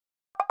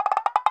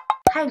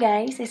Hi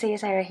guys, it's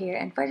Sarah here,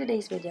 and for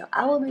today's video,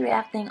 I will be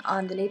reacting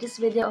on the latest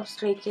video of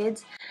Stray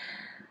Kids,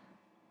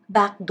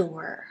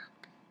 Backdoor.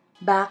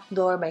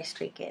 Backdoor by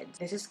Stray Kids.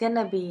 This is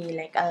gonna be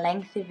like a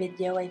lengthy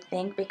video, I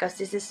think, because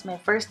this is my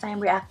first time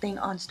reacting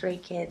on Stray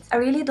Kids. I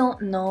really don't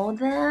know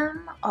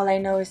them. All I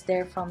know is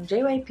they're from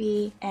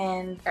JYP,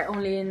 and I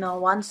only know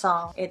one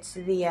song. It's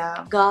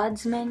the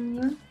God's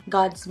Menu.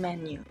 God's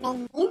Menu.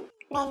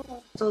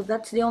 So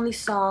that's the only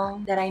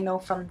song that I know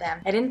from them.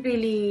 I didn't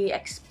really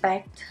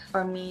expect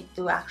for me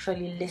to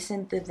actually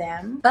listen to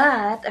them,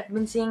 but I've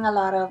been seeing a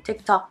lot of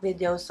TikTok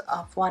videos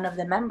of one of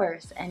the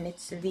members, and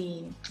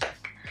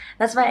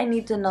that's why I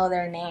need to know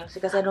their names,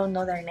 because I don't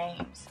know their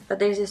names. But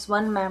there's this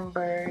one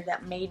member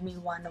that made me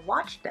want to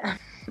watch them.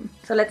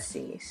 So let's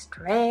see.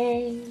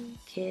 Stray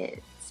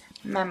Kids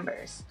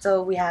members.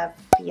 So we have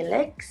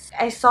Felix.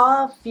 I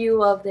saw a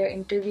few of their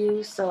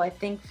interviews, so I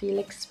think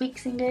Felix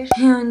speaks English.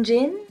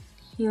 Hyunjin.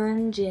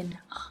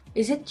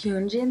 Is it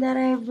Hyunjin that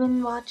I've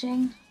been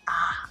watching?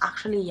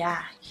 Actually,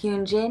 yeah.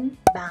 Hyunjin,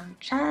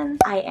 Bangchan,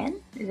 IN.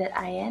 Is it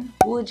IN?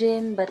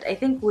 Woojin, but I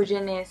think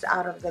Woojin is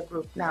out of the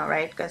group now,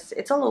 right? Because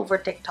it's all over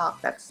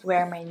TikTok. That's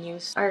where my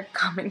news are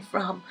coming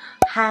from.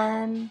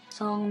 Han,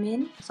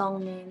 Songmin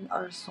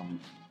or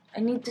Song. I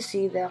need to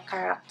see the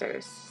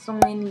characters.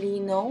 Songmin Lee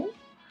No?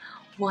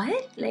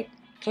 What? Like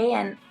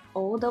KNOW?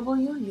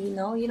 Lee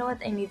No? You know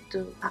what? I need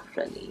to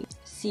actually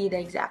see the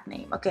exact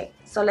name. Okay,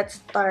 so let's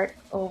start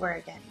over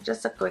again.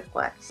 Just a quick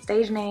one.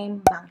 Stage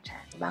name,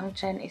 Bangchan.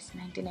 Bangchan is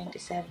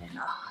 1997.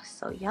 Oh,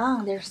 so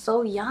young. They're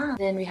so young.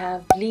 Then we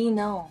have Lee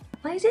No.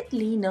 Why is it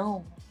Lee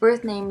No?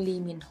 Birth name Lee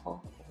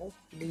Minho. Oh,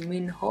 Lee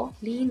Minho?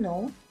 Lee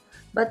No?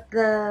 But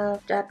the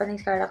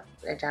Japanese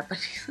character...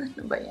 Japanese?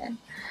 Ano ba yan?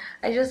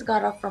 I just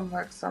got off from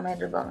work, so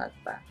medyo bangag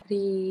pa.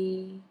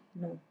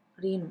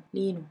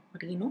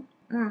 Rino.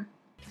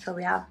 So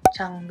we have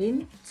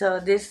Changbin. So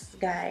this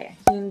guy,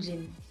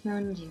 Hyunjin.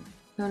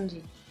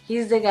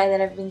 He's the guy that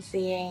I've been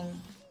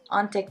seeing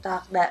on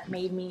TikTok that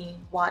made me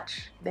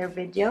watch their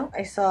video.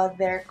 I saw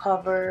their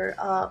cover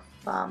of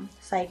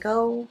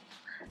Psycho,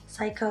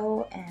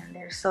 and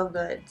they're so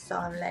good. So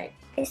I'm like,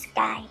 this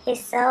guy,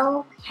 he's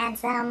so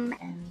handsome,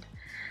 and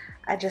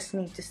I just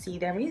need to see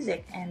their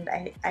music. And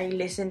I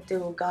listened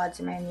to God's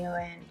Menu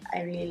and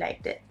I really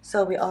liked it.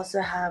 So we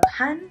also have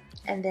Han,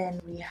 and then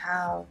we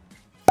have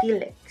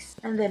Felix,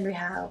 and then we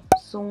have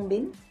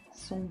Sungbin,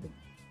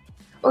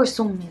 or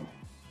Sungmin.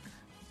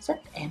 Is that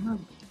M or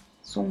B?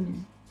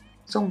 Sungmin.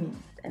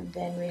 And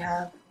then we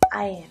have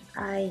Ayin.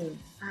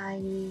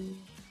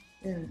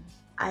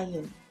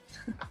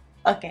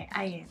 Okay,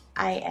 Ayin.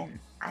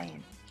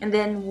 And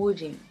then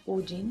Woojin.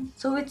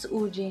 So it's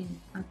Woojin,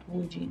 not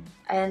Woojin.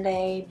 And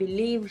I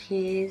believe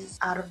he's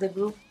out of the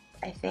group,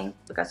 I think,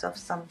 because of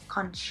some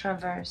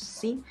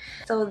controversy.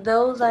 So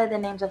those are the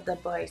names of the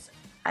boys.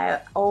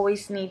 I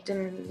always need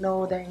to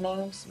know their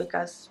names,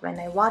 because when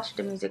I watch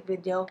the music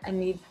video, I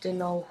need to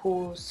know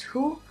who's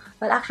who.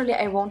 But actually,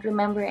 I won't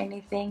remember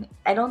anything.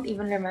 I don't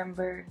even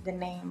remember the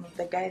name of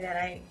the guy that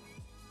I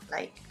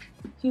like.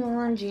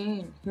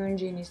 Hyunjin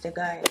is the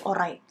guy.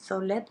 Alright, so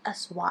let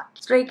us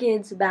watch Stray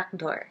Kids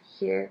Backdoor.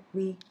 Here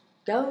we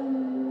go.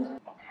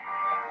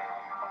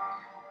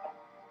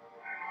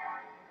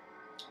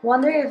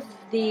 Wonder if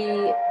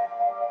the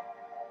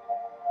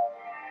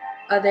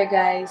other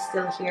guy is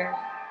still here.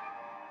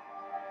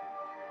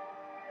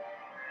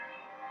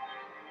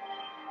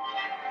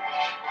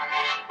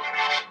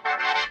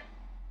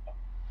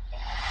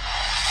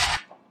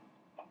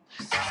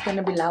 It's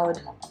gonna be loud.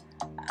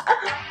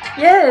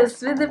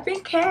 Yes, with the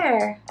pink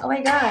hair. Oh my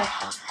gosh.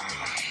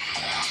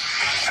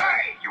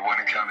 Hey, you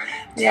wanna come in?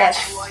 Yes.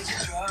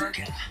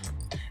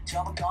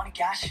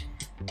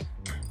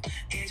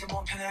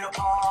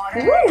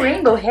 Ooh,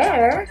 rainbow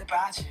hair.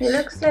 He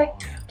looks like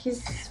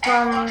he's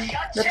from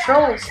the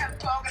Trolls.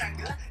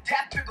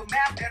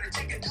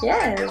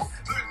 Yes.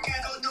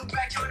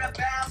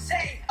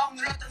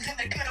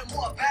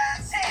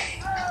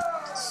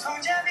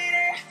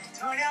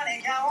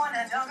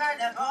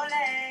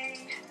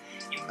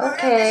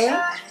 Okay.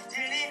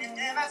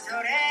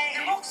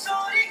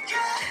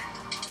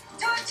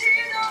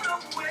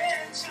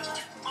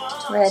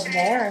 Red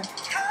hair.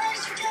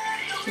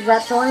 Is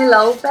that Tony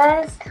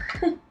Lopez?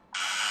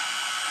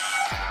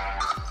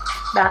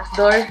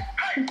 Backdoor.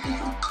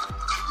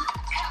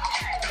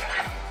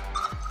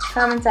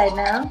 Come inside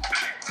now.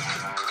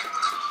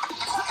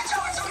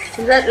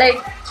 Is that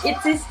like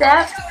Itsy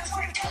Step?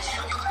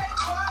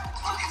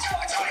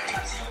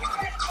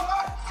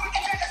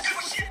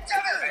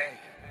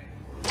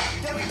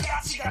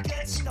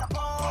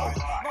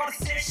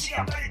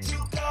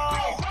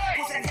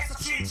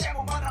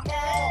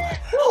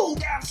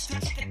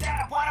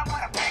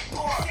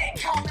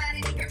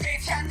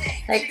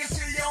 Like,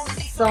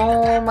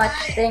 so much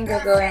things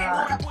are going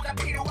on. I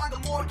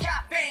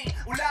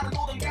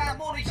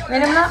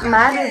mean, I'm not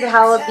mad at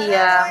how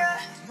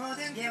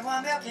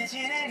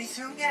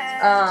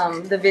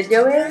the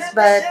video is,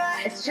 but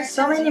it's just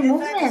so many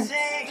movements.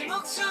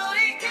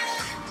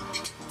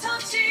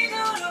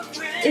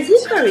 Is he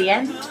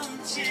Korean?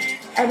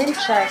 I didn't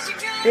check.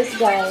 This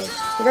guy,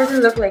 he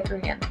doesn't look like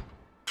Korean.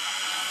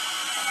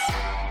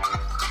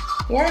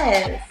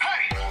 Yes.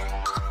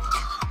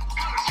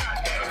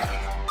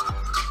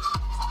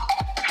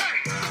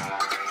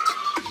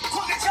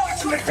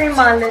 The same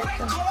mullet.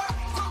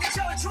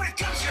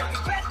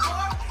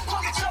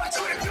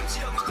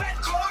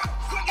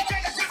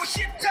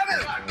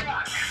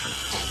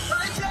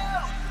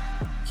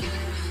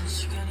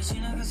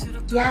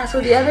 Yeah,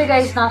 so the other guy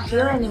is not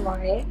here anymore,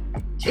 right?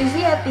 Is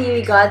he at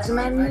the God's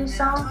Menu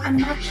song? I'm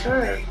not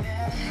sure.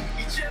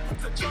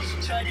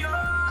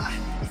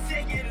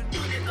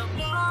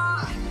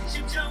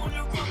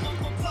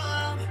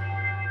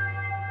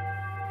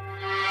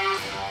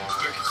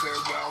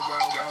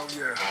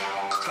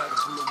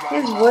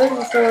 His voice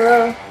is so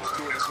low.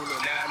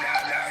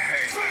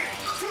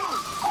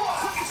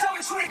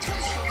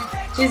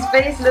 His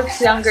face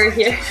looks younger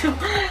here,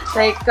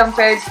 like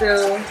compared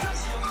to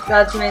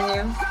God's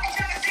Menu.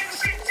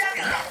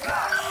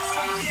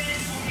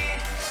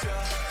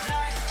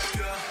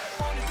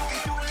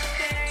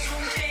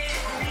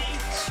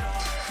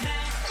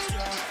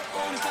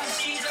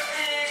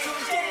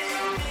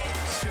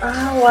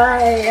 Ah,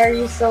 why are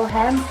you so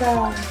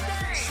handsome?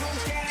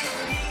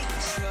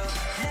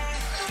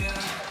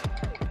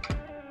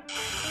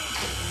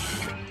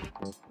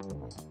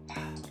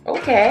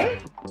 Okay.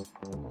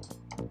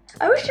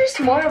 I wish there's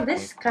more of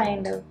this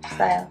kind of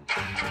style.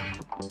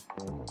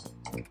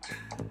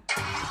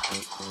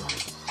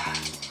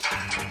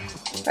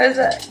 What's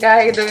that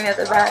guy doing at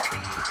the back?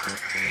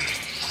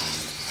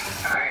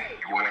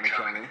 You want to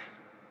come in?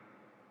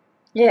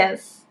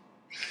 Yes.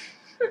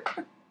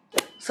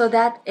 So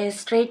that is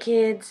Stray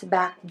Kids'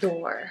 Back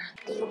Door.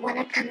 Do you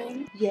wanna come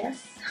in?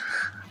 Yes.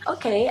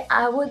 Okay,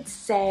 I would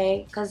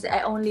say, because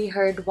I only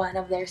heard one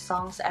of their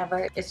songs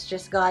ever, it's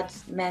just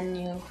God's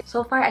Menu.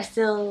 So far, I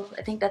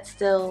think that's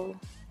still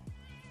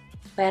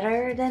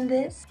better than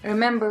this.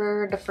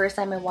 Remember the first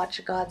time I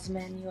watched God's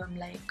Menu, I'm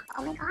like,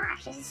 Oh my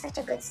gosh, this is such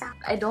a good song.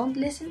 I don't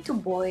listen to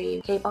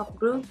boy K-pop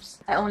groups.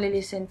 I only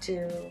listen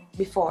to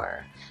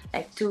before,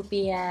 like 2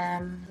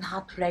 PM,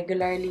 not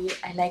regularly.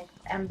 I like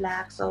M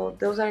Black, so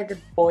those are the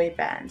boy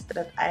bands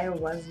that I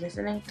was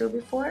listening to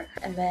before.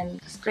 And then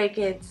Stray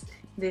Kids,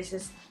 this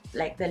is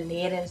like the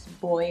latest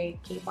boy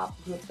K-pop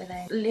group that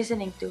I'm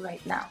listening to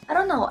right now. I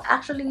don't know,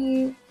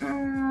 actually,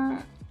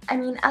 I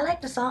mean, I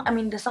like the song. I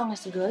mean, the song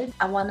is good.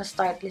 I want to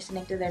start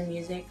listening to their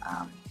music.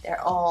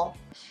 They're all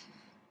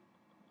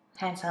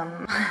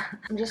handsome.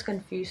 I'm just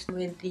confused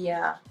with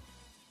the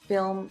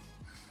film.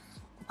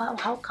 Wow,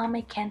 how come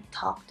I can't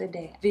talk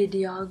today?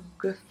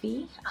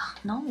 Videography?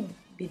 No,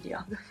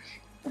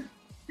 videography.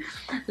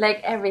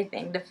 Like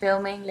everything, the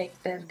filming,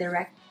 like the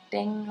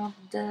directing of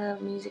the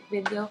music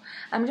video.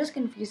 I'm just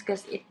confused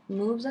because it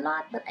moves a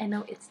lot, but I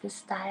know it's the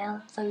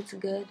style, so it's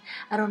good.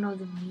 I don't know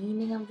the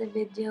meaning of the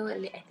video.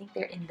 I think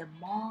they're in the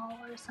mall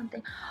or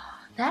something.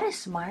 That is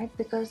smart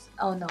because,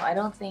 oh no, I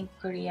don't think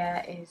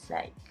Korea is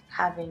like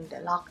having the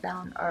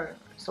lockdown or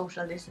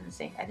social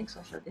distancing. I think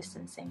social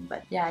distancing,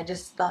 but yeah, I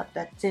just thought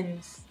that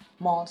since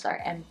malls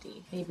are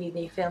empty, maybe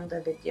they filmed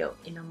the video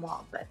in a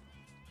mall, but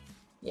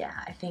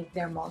yeah, I think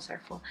their malls are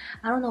full.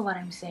 I don't know what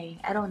I'm saying.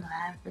 I don't know.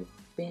 I haven't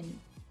been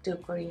to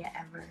Korea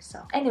ever.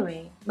 So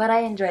anyway, but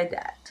I enjoyed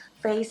that.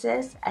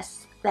 Phrases,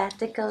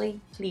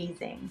 aesthetically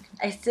pleasing.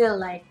 I still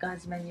like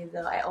God's Menu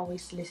though. I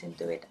always listen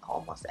to it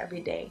almost every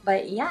day.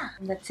 But yeah,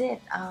 that's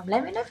it.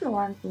 Let me know if you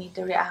want me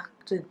to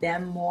react to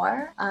them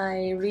more.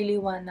 I really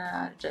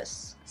wanna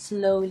just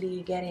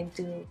slowly get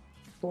into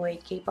boy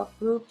K-pop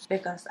groups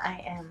because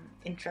I am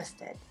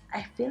interested.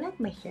 I feel like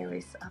my hair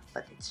is up,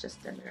 but it's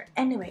just a mirror.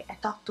 Anyway, I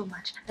talked too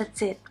much.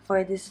 That's it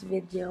for this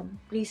video.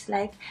 Please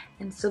like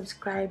and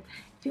subscribe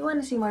if you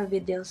want to see more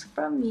videos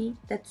from me.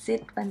 That's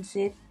it,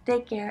 Pansit.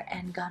 Take care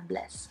and God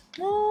bless.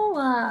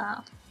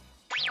 Mwah!